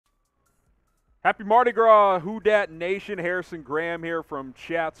Happy Mardi Gras, Who Dat Nation. Harrison Graham here from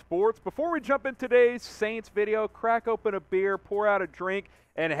Chat Sports. Before we jump in today's Saints video, crack open a beer, pour out a drink,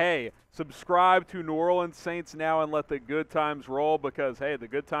 and hey, subscribe to New Orleans Saints Now and let the good times roll because, hey, the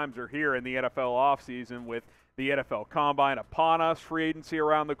good times are here in the NFL offseason with the NFL Combine upon us, free agency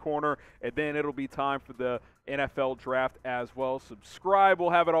around the corner, and then it'll be time for the NFL Draft as well. Subscribe.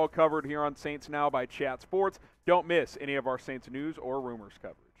 We'll have it all covered here on Saints Now by Chat Sports. Don't miss any of our Saints news or rumors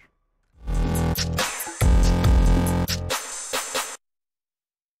coverage.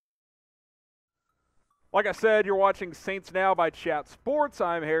 Like I said, you're watching Saints Now by Chat Sports.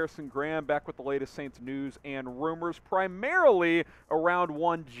 I'm Harrison Graham, back with the latest Saints news and rumors, primarily around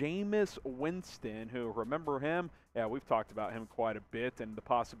one Jameis Winston, who, remember him? Yeah, we've talked about him quite a bit and the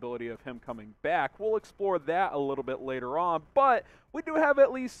possibility of him coming back. We'll explore that a little bit later on, but we do have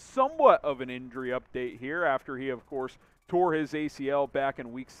at least somewhat of an injury update here after he, of course, tore his ACL back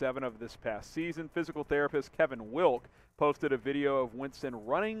in Week 7 of this past season. Physical therapist Kevin Wilk posted a video of Winston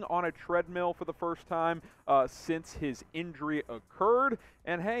running on a treadmill for the first time since his injury occurred.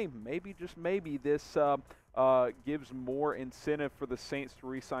 And hey, maybe, just maybe, this gives more incentive for the Saints to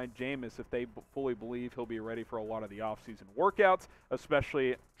re-sign Jameis if they fully believe he'll be ready for a lot of the offseason workouts,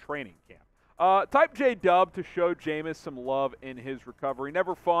 especially training camp. Type J Dub to show Jameis some love in his recovery.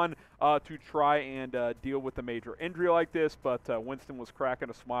 Never fun to try and deal with a major injury like this, but Winston was cracking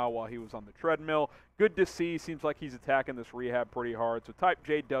a smile while he was on the treadmill. Good to see. Seems like he's attacking this rehab pretty hard. So type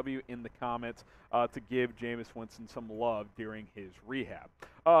JW in the comments to give Jameis Winston some love during his rehab.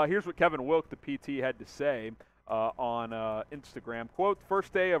 Here's what Kevin Wilk, the PT, had to say on Instagram. Quote,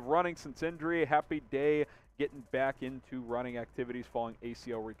 "First day of running since injury. Happy day getting back into running activities following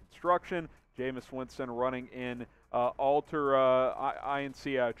ACL reconstruction. Jameis Winston running in Alter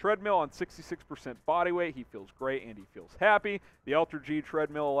INC treadmill on 66% body weight. He feels great and he feels happy. The Alter G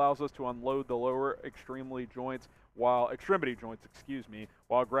treadmill allows us to unload the lower extremity joints, while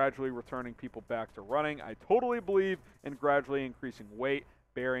gradually returning people back to running. I totally believe in gradually increasing weight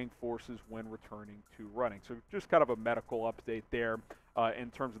bearing forces when returning to running." So just kind of a medical update there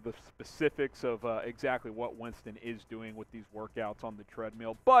in terms of the specifics of exactly what Winston is doing with these workouts on the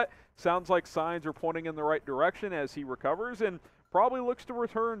treadmill. But sounds like signs are pointing in the right direction as he recovers and probably looks to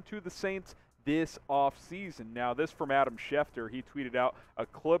return to the Saints this offseason. Now, this from Adam Schefter. He tweeted out a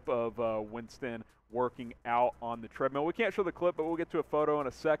clip of Winston working out on the treadmill. We can't show the clip, but we'll get to a photo in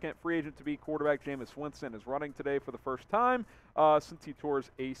a second. Free agent to be quarterback Jameis Winston is running today for the first time since he tore his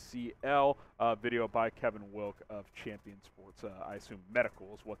ACL. Video by Kevin Wilk of Champion Sports. I assume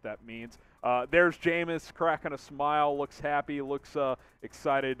medical is what that means. There's Jameis cracking a smile, looks happy, looks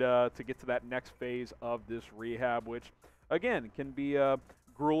excited to get to that next phase of this rehab, which, again, can be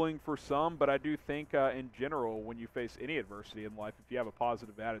grueling for some, but I do think in general, when you face any adversity in life, if you have a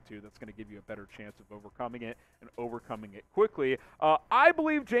positive attitude, that's going to give you a better chance of overcoming it and overcoming it quickly. I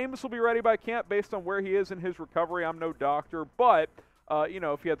believe Jameis will be ready by camp based on where he is in his recovery. I'm no doctor, but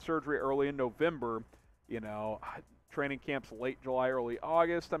if he had surgery early in November, training camp's late July, early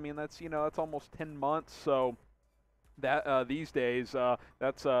August. I mean, that's almost 10 months. So that these days,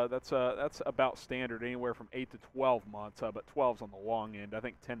 that's about standard, anywhere from 8 to 12 months, but 12's on the long end. I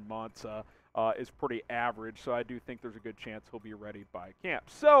think 10 months is pretty average, so I do think there's a good chance he'll be ready by camp.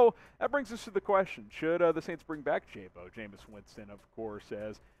 So that brings us to the question: should the Saints bring back Jameis Winston? Of course,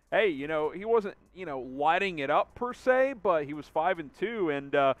 as hey, he wasn't, lighting it up per se, but he was 5-2,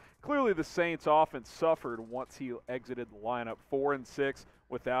 and clearly the Saints' offense suffered once he exited the lineup. 4-6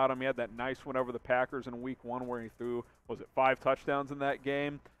 without him. He had that nice one over the Packers in Week 1 where he threw, 5 touchdowns in that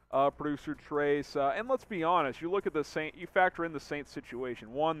game? Producer Trace. And let's be honest, you look at the Saints, you factor in the Saints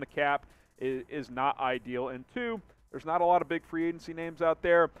situation. 1, the cap is not ideal, and 2, there's not a lot of big free agency names out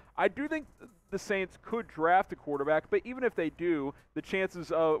there. I do think the Saints could draft a quarterback, but even if they do, the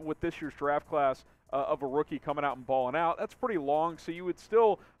chances with this year's draft class of a rookie coming out and balling out, that's pretty long, so you would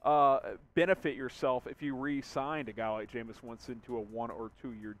still benefit yourself if you re-signed a guy like Jameis Winston to a 1 or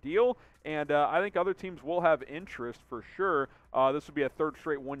 2 year deal, and I think other teams will have interest for sure. This would be a third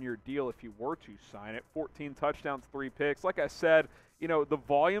straight 1-year deal if you were to sign it. 14 touchdowns, 3 picks. Like I said, the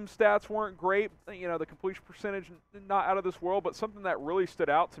volume stats weren't great. The completion percentage, not out of this world, but something that really stood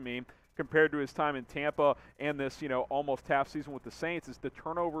out to me compared to his time in Tampa and this, almost half season with the Saints, is the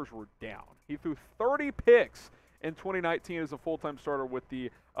turnovers were down. He threw 30 picks in 2019 as a full-time starter with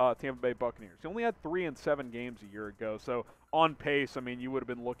the Tampa Bay Buccaneers. He only had 3 in 7 games a year ago. So on pace, you would have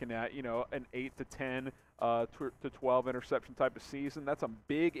been looking at, an 8 to 10 to 12 interception type of season. That's a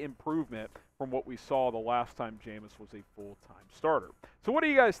big improvement from what we saw the last time Jameis was a full-time starter. So what do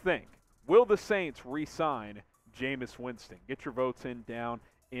you guys think? Will the Saints re-sign Jameis Winston? Get your votes in down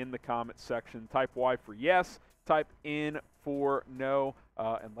in the comment section. Type Y for yes, type N for no,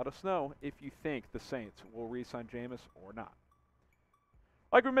 and let us know if you think the Saints will re-sign Jameis or not.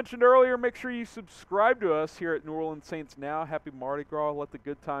 Like we mentioned earlier, make sure you subscribe to us here at New Orleans Saints Now. Happy Mardi Gras. Let the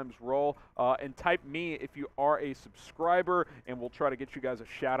good times roll. And type me if you are a subscriber, and we'll try to get you guys a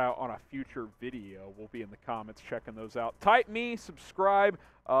shout-out on a future video. We'll be in the comments checking those out. Type me, subscribe.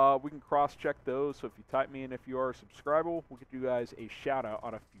 We can cross-check those. So if you type me and if you are a subscriber, we'll get you guys a shout-out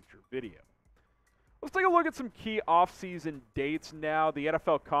on a future video. Let's take a look at some key off-season dates now. The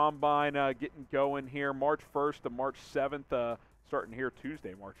NFL Combine getting going here March 1st to March 7th. Starting here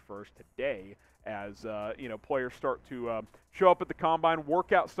Tuesday, March 1st, today, as players start to show up at the Combine.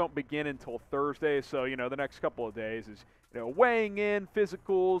 Workouts don't begin until Thursday, so the next couple of days is weighing in,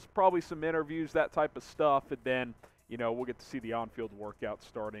 physicals, probably some interviews, that type of stuff, and then we'll get to see the on-field workout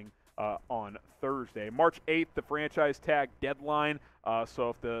starting on Thursday. March 8th, the franchise tag deadline. So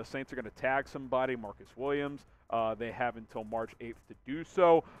if the Saints are going to tag somebody, Marcus Williams, they have until March 8th to do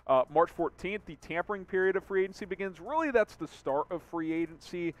so. March 14th, the tampering period of free agency begins. Really, that's the start of free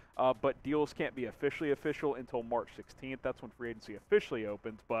agency, but deals can't be officially official until March 16th. That's when free agency officially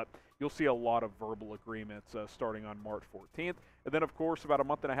opens, but you'll see a lot of verbal agreements starting on March 14th. And then, of course, about a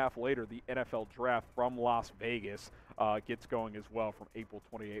month and a half later, the NFL Draft from Las Vegas gets going as well from April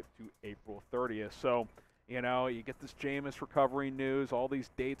 28th to April 30th. So, you get this Jameis recovery news, all these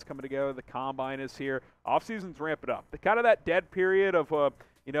dates coming together. The Combine is here. Offseason's ramping up. The kind of that dead period of,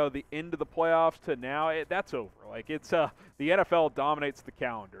 the end of the playoffs to now, that's over. Like, it's the NFL dominates the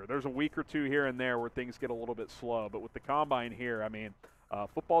calendar. There's a week or two here and there where things get a little bit slow. But with the Combine here,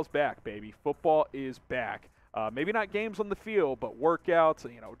 football's back, baby. Football is back. Maybe not games on the field, but workouts,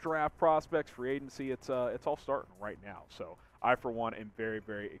 draft prospects, free agency. It's all starting right now. So I, for one, am very,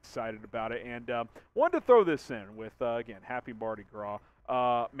 very excited about it. And wanted to throw this in with, again, happy Mardi Gras.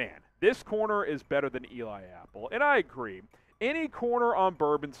 Man, this corner is better than Eli Apple. And I agree. Any corner on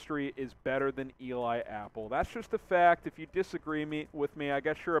Bourbon Street is better than Eli Apple. That's just a fact. If you disagree with me, I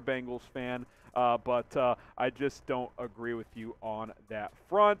guess you're a Bengals fan. But I just don't agree with you on that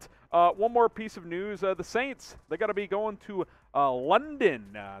front. One more piece of news. The Saints, they got to be going to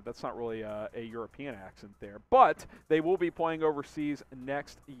London. That's not really a European accent there. But they will be playing overseas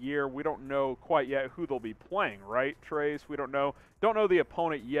next year. We don't know quite yet who they'll be playing, right, Trace? We don't know. Don't know the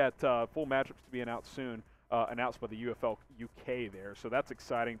opponent yet. Full matchups to be announced soon. Announced by the UFL UK there. So that's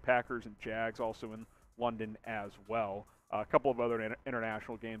exciting. Packers and Jags also in London as well. A couple of other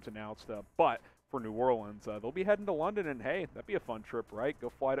international games announced. But for New Orleans, they'll be heading to London. And, hey, that'd be a fun trip, right? Go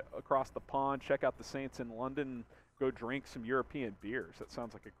fly across the pond, check out the Saints in London, go drink some European beers. That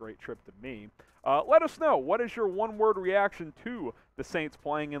sounds like a great trip to me. Let us know. What is your one-word reaction to the Saints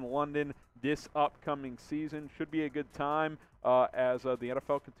playing in London this upcoming season? Should be a good time as the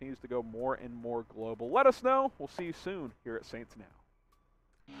NFL continues to go more and more global. Let us know. We'll see you soon here at Saints Now.